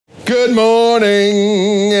Good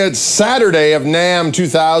morning. It's Saturday of NAMM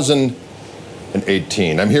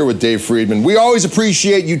 2018. I'm here with Dave Friedman. We always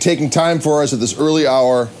appreciate you taking time for us at this early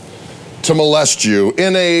hour to molest you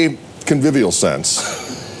in a convivial sense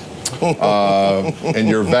and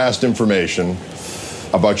your vast information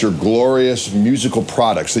about your glorious musical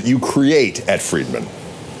products that you create at Friedman.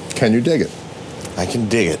 Can you dig it? I can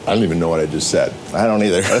dig it. I don't even know what I just said. I don't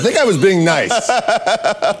either. I think I was being nice.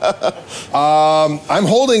 I'm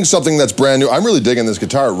holding something that's brand new. I'm really digging this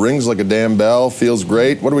guitar. It rings like a damn bell, feels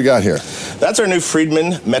great. What do we got here? That's our new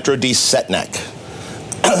Friedman Metro D set neck.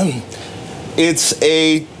 It's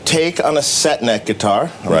a take on a set neck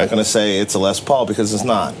guitar. I'm not going to say it's a Les Paul because it's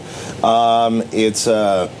not.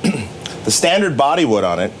 The standard body wood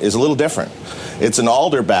on it is a little different. It's an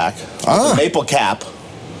alder back with a maple cap,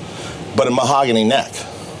 but a mahogany neck.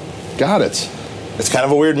 Got it. It's kind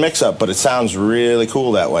of a weird mix-up, but it sounds really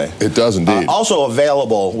cool that way. It does indeed. Also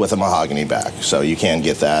available with a mahogany back, so you can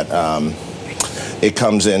get that. It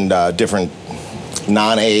comes in different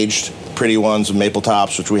non-aged, pretty ones with maple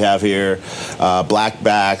tops, which we have here, black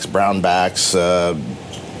backs, brown backs,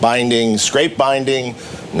 binding, scrape binding,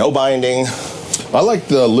 no binding. I like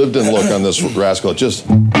the lived-in look on this rascal. It's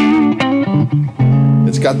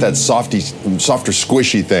got that softer,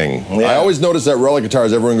 squishy thing. Yeah. I always notice that relic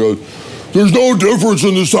guitars, everyone goes, there's no difference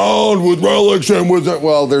in the sound with relics and with it.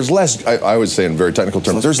 Well, there's less, I would say in very technical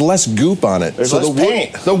terms, there's less goop on it. There's less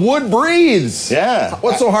paint. The wood breathes. Yeah.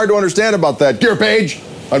 What's so hard to understand about that? Gear Page?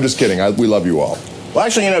 I'm just kidding. We love you all. Well,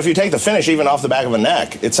 actually, you know, if you take the finish even off the back of a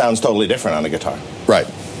neck, it sounds totally different on a guitar. Right.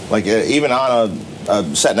 Like even on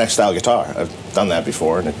a set neck style guitar. I've done that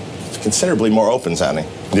before, and it's considerably more open sounding.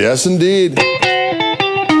 Yes, indeed.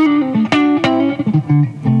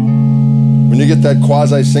 When you get that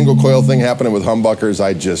quasi-single coil thing happening with humbuckers,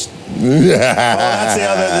 I just... Well, that's the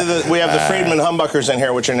other... we have the Friedman humbuckers in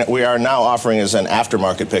here, which we are now offering as an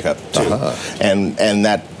aftermarket pickup, too. And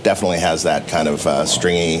that definitely has that kind of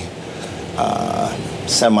stringy,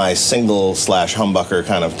 semi-single / humbucker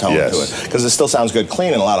kind of tone to it. Because it still sounds good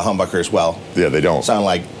clean, and a lot of humbuckers, well... Yeah, they don't. Sound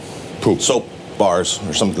like poop. Soap bars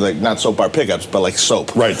or something, like not soap bar pickups, but like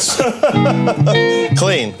soap. Right.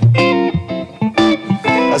 Clean.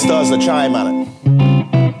 That still has the chime on it.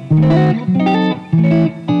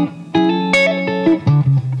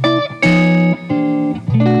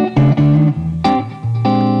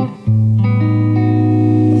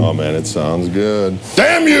 Oh man, it sounds good.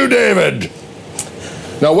 Damn you, David!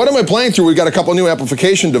 Now, what am I playing through? We've got a couple new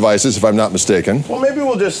amplification devices, if I'm not mistaken. Well, maybe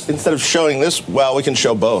we'll just, instead of showing this, well, we can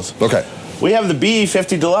show both. Okay. We have the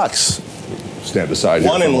BE50 Deluxe. Stand aside here.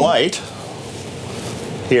 One in white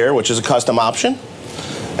here, which is a custom option,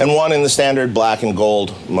 and one in the standard black and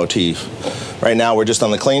gold motif. Right now, we're just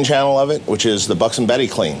on the clean channel of it, which is the Bucks and Betty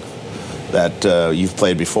clean that you've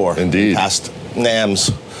played before. Indeed. Past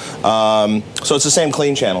NAMMs. So it's the same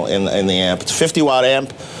clean channel in the amp. It's a 50-watt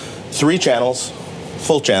amp, 3 channels.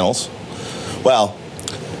 Full channels. Well,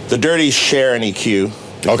 the dirties share an EQ.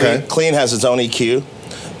 Okay. Clean has its own EQ,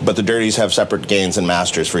 but the dirties have separate gains and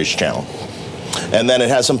masters for each channel. And then it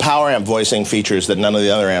has some power amp voicing features that none of the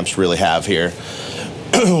other amps really have here,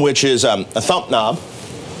 which is a thump knob,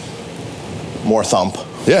 more thump.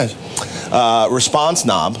 Yes. Response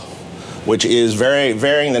knob, which is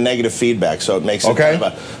varying the negative feedback, so it makes it kind of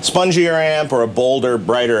a spongier amp or a bolder,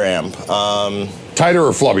 brighter amp. Tighter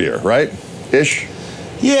or flubbier, right? Ish.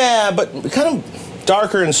 Yeah, but kind of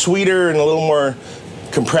darker and sweeter and a little more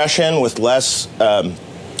compression with less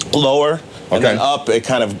lower. And then up, it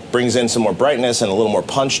kind of brings in some more brightness and a little more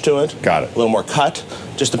punch to it. Got it. A little more cut.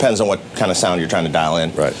 Just depends on what kind of sound you're trying to dial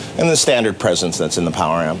in. Right. And the standard presence that's in the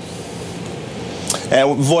power amp.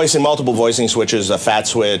 And multiple voicing switches, a fat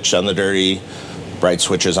switch on the dirty, bright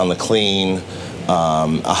switches on the clean,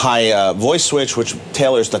 a high voice switch which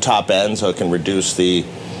tailors the top end so it can reduce the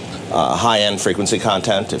high-end frequency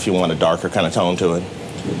content if you want a darker kind of tone to it.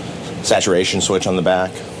 Saturation switch on the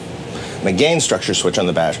back. And a gain structure switch on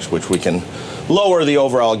the back, which we can lower the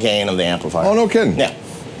overall gain of the amplifier. Oh, no kidding. Yeah.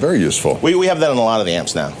 Very useful. We have that in a lot of the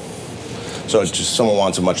amps now. So it's just someone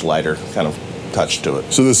wants a much lighter kind of touch to it.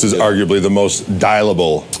 So this is arguably the most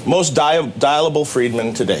dialable. Most dialable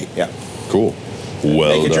Friedman to date, yeah. Cool.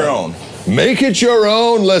 Well Make it your own. Make it your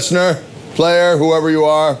own, listener, player, whoever you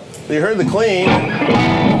are. So you heard the clean.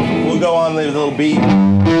 We'll go on the little beat.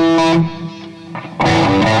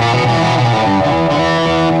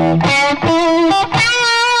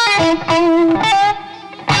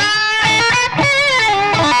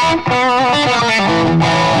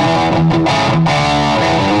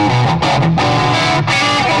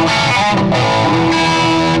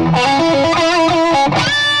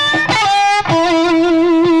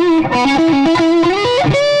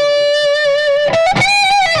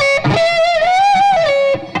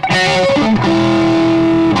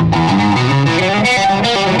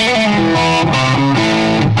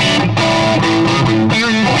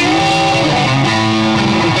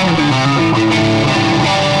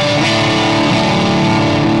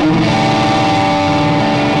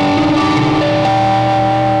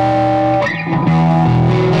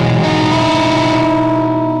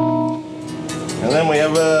 we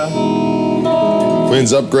have a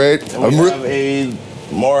Cleans up great.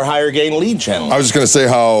 More higher gain lead channel. I was just going to say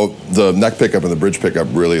how the neck pickup and the bridge pickup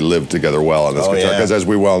really live together well on this guitar, because as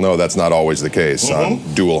we well know, that's not always the case on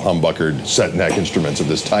dual humbuckered set neck instruments of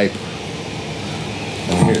this type.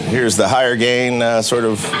 And here's the higher gain sort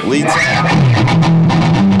of lead sound.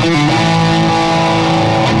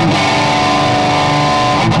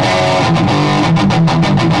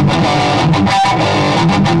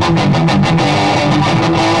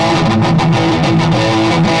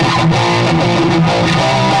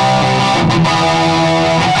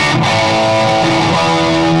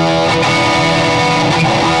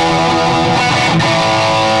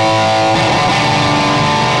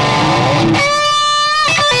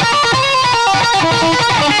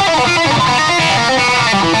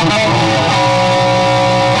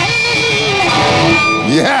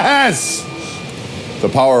 Yes! The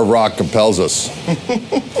power of rock compels us.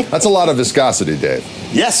 That's a lot of viscosity, Dave.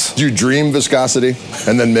 Yes. Do you dream viscosity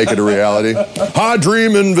and then make it a reality? I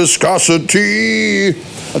dream in viscosity.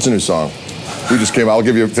 That's a new song. We just came out. I'll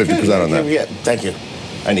give you 50% on that. Yeah, thank you.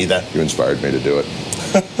 I need that. You inspired me to do it.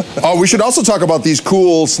 Oh, we should also talk about these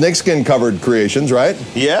cool snakeskin covered creations, right?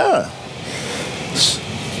 Yeah.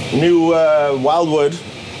 New Wildwood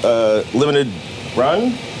limited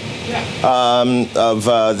run. Of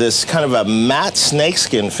this kind of a matte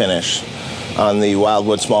snakeskin finish on the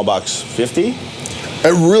Wildwood Small Box 50. It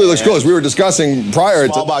really looks cool. As we were discussing prior,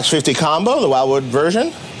 Small Box 50 combo, the Wildwood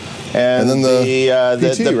version, and then the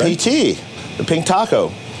PT, the Pink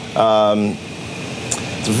Taco.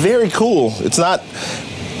 It's very cool. It's not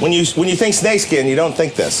when you think snakeskin, you don't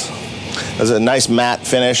think this. There's a nice matte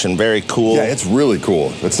finish and very cool. Yeah, it's really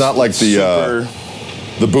cool. It's not like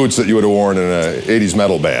the boots that you would have worn in an 80s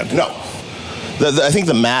metal band. No. I think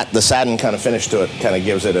the matte, the satin kind of finish to it kind of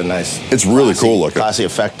gives it a nice... It's really cool looking. Classy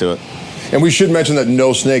effect to it. And we should mention that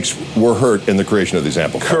no snakes were hurt in the creation of these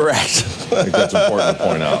amplifiers. Correct. I think that's important to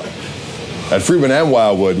point out. At Friedman and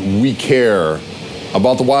Wildwood, we care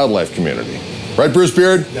about the wildlife community. Right, Bruce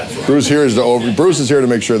Beard? That's right. Bruce is here to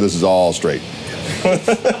make sure this is all straight.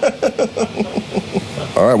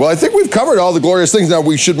 All right, well, I think we've covered all the glorious things. Now,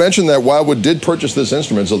 we should mention that Wildwood did purchase this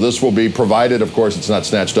instrument, so this will be provided, of course, it's not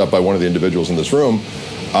snatched up by one of the individuals in this room.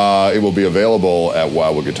 It will be available at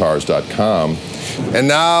wildwoodguitars.com. And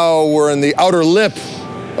now we're in the outer lip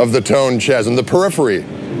of the tone chasm, the periphery.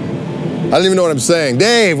 I don't even know what I'm saying.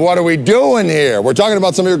 Dave, what are we doing here? We're talking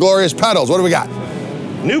about some of your glorious pedals. What do we got?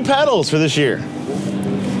 New pedals for this year.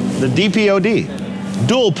 The DPOD,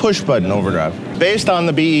 dual push button overdrive. Based on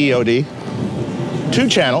the BEOD. 2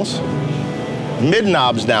 channels, mid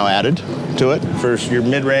knobs now added to it for your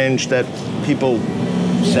mid-range that people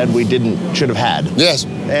said we should have had. Yes.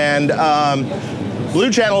 And blue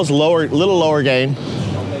channel is little lower gain,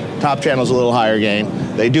 top channel is a little higher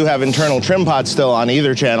gain. They do have internal trim pots still on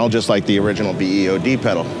either channel, just like the original BEOD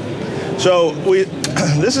pedal. So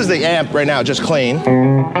this is the amp right now, just clean.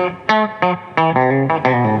 And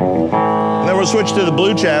then we'll switch to the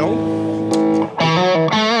blue channel.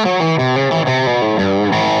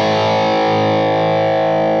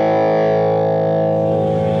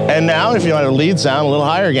 And now, if you want a lead sound, a little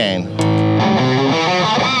higher gain.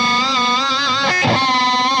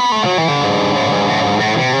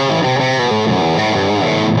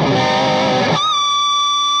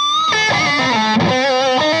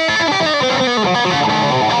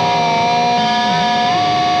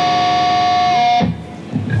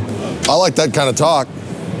 I like that kind of talk.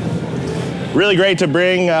 Really great to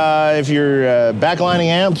bring if you're backlining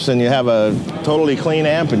amps and you have a totally clean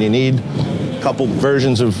amp and you need couple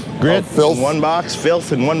versions of grit filth in one box,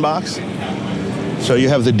 filth in one box. So you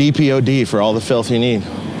have the DPOD for all the filth you need.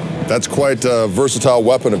 That's quite a versatile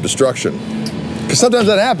weapon of destruction. Because sometimes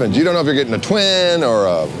that happens. You don't know if you're getting a twin or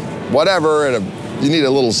a whatever, and you need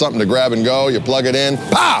a little something to grab and go. You plug it in,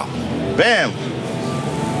 pow! Bam!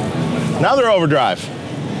 Another overdrive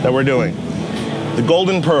that we're doing, the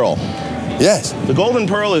Golden Pearl. Yes. The Golden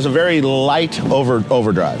Pearl is a very light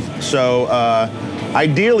overdrive. So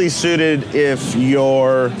ideally suited if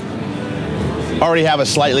you're already have a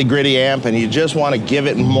slightly gritty amp and you just want to give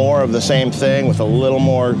it more of the same thing with a little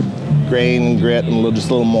more grain and grit and just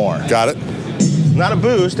a little more. Got it. Not a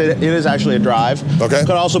boost, it is actually a drive. Okay. It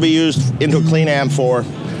could also be used into a clean amp for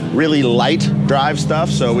really light drive stuff,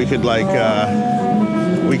 so we could like,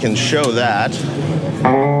 we can show that.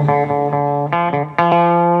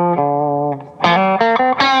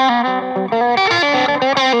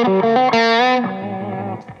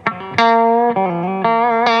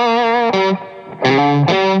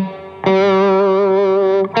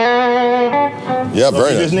 Yeah, Yeah, very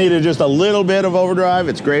If you nice. just needed just a little bit of overdrive,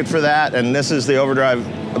 it's great for that. And this is the overdrive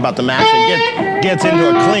about the max that gets into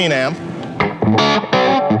a clean amp.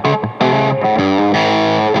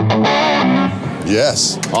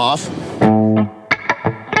 Yes. Off.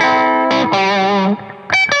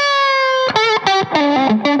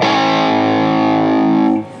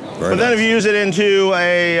 But then if you use it into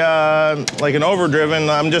a, like an overdriven,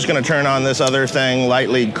 I'm just gonna turn on this other thing,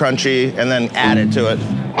 lightly crunchy, and then add it to it.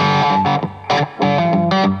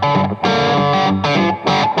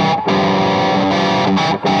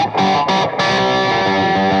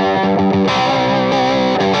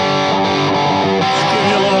 Just gives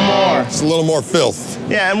you a little more. It's a little more filth.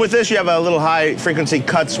 Yeah, and with this you have a little high frequency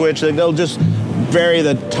cut switch that they'll just vary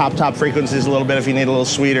the top frequencies a little bit if you need a little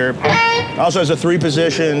sweeter. Also has a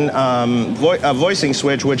 3-position voicing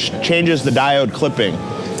switch which changes the diode clipping.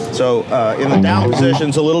 So in the down position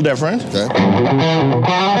it's a little different. Okay.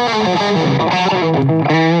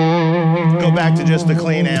 Go back to just the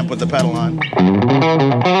clean amp with the pedal on.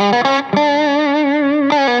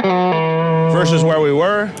 Versus where we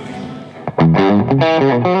were.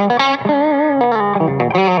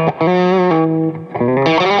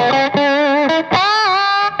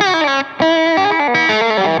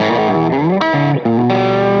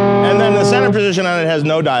 And then the center position on it has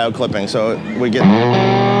no diode clipping, so we get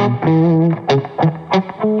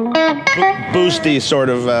boosty sort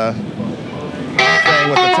of thing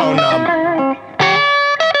with the tone knob.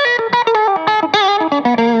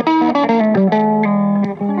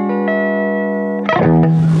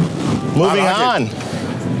 Moving on.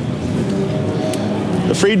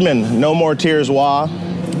 The Friedman No More Tears wah,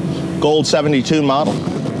 gold 72 model.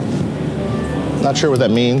 Not sure what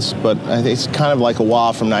that means, but I think it's kind of like a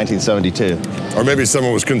wah from 1972. Or maybe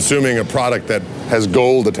someone was consuming a product that has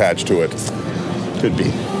gold attached to it. Could be.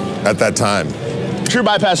 At that time. True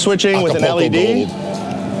bypass switching with an LED. Gold.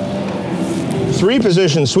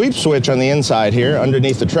 3-position sweep switch on the inside here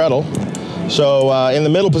underneath the treadle. So in the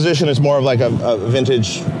middle position it's more of like a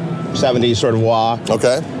vintage 70s sort of wah.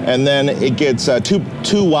 Okay. And then it gets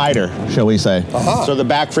too wider, shall we say. So the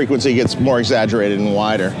back frequency gets more exaggerated and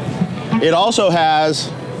wider. It also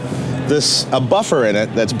has a buffer in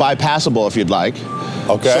it that's bypassable if you'd like.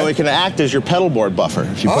 Okay. So it can act as your pedal board buffer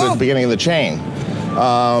if you put it at the beginning of the chain.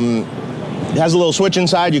 It has a little switch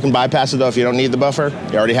inside. You can bypass it though if you don't need the buffer.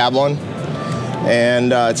 You already have one.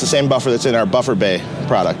 And it's the same buffer that's in our Buffer Bay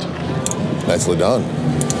product. Nicely done.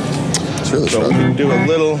 It's really So we can do a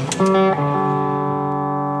little.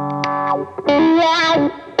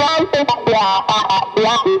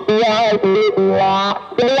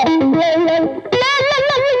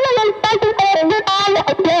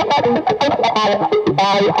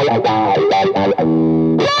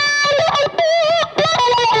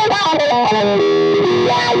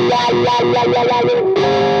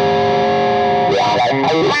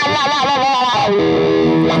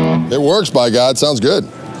 It works, by God. Sounds good.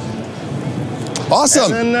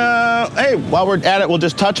 Awesome. And then, hey, while we're at it, we'll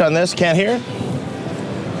just touch on this. Can't hear?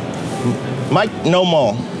 Mike No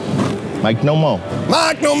Mo. Mike No Mo.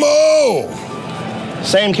 Mike No Mo.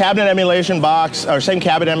 Same cabinet emulation box, or same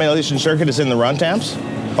cabinet emulation circuit as in the runt amps.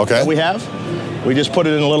 Okay. That we have. We just put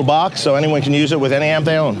it in a little box so anyone can use it with any amp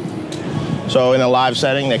they own. So in a live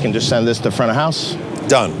setting, they can just send this to front of house.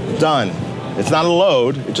 Done. Done. It's not a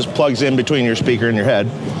load. It just plugs in between your speaker and your head.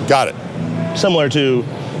 Got it. Similar to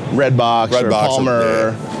Redbox or Redbox, Palmer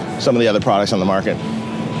or some of the other products on the market.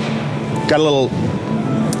 Got a little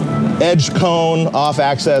edge cone off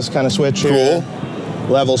access kind of switch here. Cool.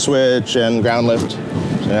 Level switch and ground lift. So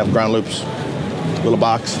you have ground loops. Little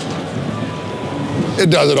box. It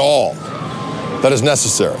does it all. That is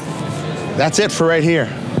necessary. That's it for right here.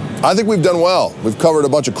 I think we've done well. We've covered a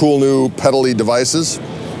bunch of cool new pedal-y devices.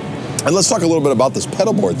 And let's talk a little bit about this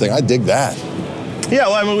pedal board thing. I dig that. Yeah,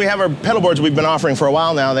 well, I mean, we have our pedal boards we've been offering for a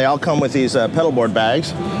while now. They all come with these pedal board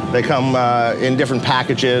bags. They come in different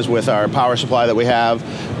packages with our power supply that we have,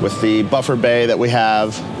 with the buffer bay that we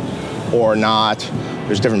have, or not.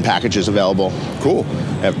 There's different packages available. Cool.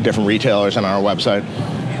 At different retailers on our website.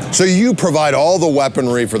 So you provide all the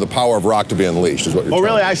weaponry for the power of rock to be unleashed, is what you're Well,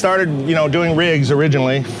 telling really, me. I started, doing rigs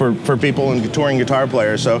originally for people and touring guitar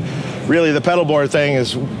players. So really, the pedal board thing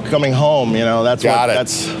is coming home.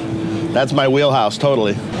 That's my wheelhouse,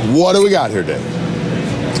 totally. What do we got here, Dave?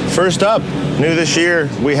 First up, new this year,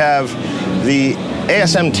 we have the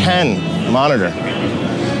ASM 10 monitor.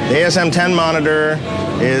 The ASM 10 monitor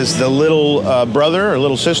is the little brother or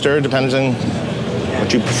little sister, depends on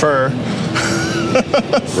what you prefer,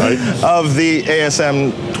 Right. of the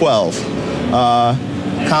ASM 12.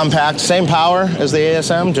 Compact, same power as the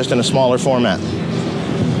ASM, just in a smaller format.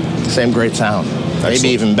 Same great sound. maybe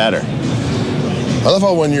even better. I love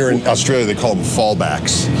how when you're in Australia, they call them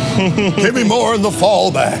fallbacks. Give me more in the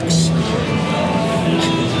fallbacks.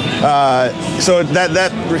 So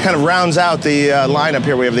that kind of rounds out the lineup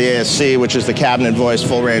here. We have the ASC, which is the cabinet voice,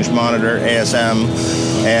 full range monitor, ASM,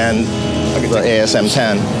 and the ASM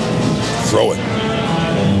 10. Throw it.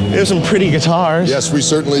 There's some pretty guitars. Yes, we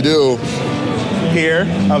certainly do. Here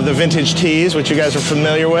of the vintage tees, which you guys are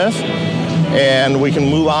familiar with. And we can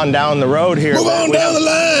move on down the road here. Move on down the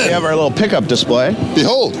line. We have our little pickup display.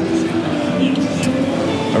 Behold.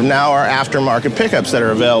 Of now our aftermarket pickups that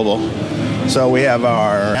are available. So we have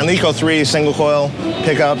our Eco 3 single coil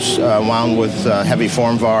pickups wound with heavy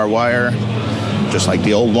form var wire, just like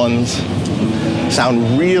the old ones.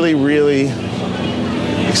 Sound really, really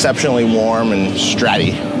exceptionally warm and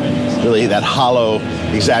stratty. Really that hollow,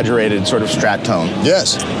 exaggerated sort of strat tone.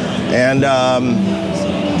 Yes. And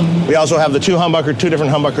we also have the two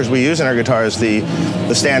different humbuckers we use in our guitars, the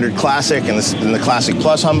standard classic and the classic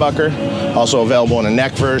plus humbucker, also available in a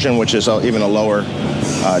neck version, which is even a lower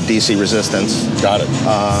DC resistance. Got it.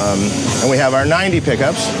 And we have our 90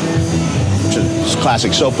 pickups, which is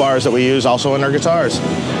classic soap bars that we use also in our guitars,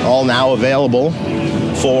 all now available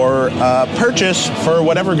for purchase for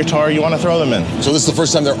whatever guitar you want to throw them in. So this is the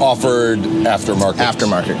first time they're offered aftermarket?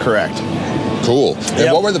 Aftermarket, correct. Cool.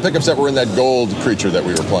 And what were the pickups that were in that gold creature that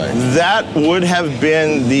we were playing? That would have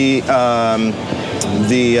been the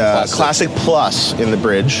classic Plus in the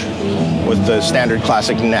bridge with the standard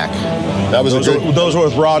classic neck. That was those were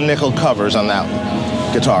with raw nickel covers on that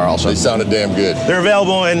guitar also. They sounded damn good. They're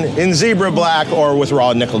available in zebra black or with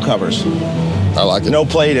raw nickel covers. I like it. No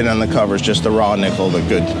plated on the covers, just the raw nickel, the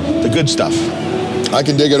good stuff. I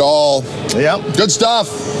can dig it all. Yep. Good stuff.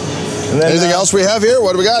 And then, anything else we have here?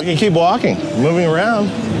 What do we got? We can keep walking, moving around.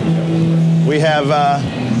 We have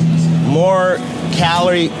more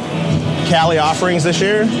Cali offerings this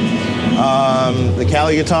year. The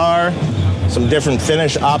Cali guitar, some different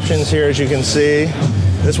finish options here, as you can see.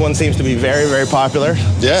 This one seems to be very, very popular.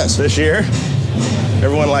 Yes. This year.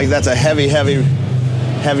 Everyone that's a heavy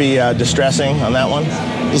distressing on that one.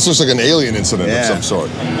 This looks like an alien incident of some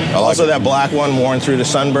sort. Also, that black one worn through the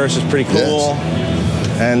sunburst is pretty cool. Yes.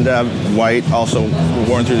 And white also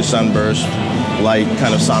worn through the sunburst, light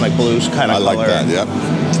kind of sonic blues kind of color. I like that. Yep.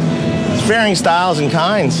 It's varying styles and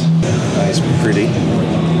kinds. Nice, pretty.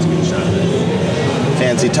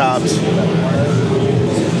 Fancy tops.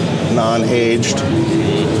 Non-aged.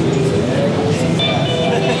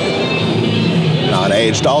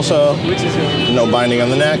 Non-aged also. No binding on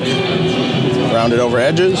the neck. Rounded over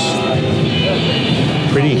edges.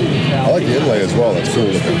 Pretty. I like the inlay as well. That's cool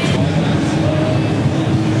looking.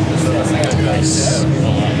 Nice.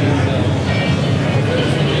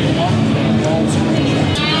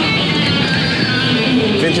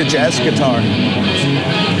 Vintage S guitar.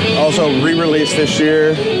 Also re-released this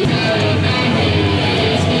year.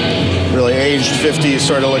 Really aged 50s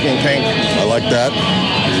sort of looking pink. I like that.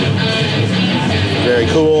 Very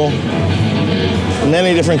cool.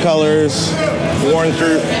 Many different colors. Worn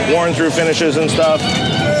through finishes and stuff.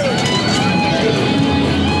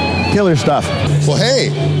 Killer stuff. Well, hey,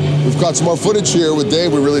 we've got some more footage here with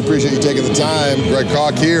Dave. We really appreciate you taking the time. Greg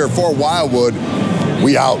Koch here for Wildwood.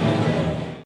 We out.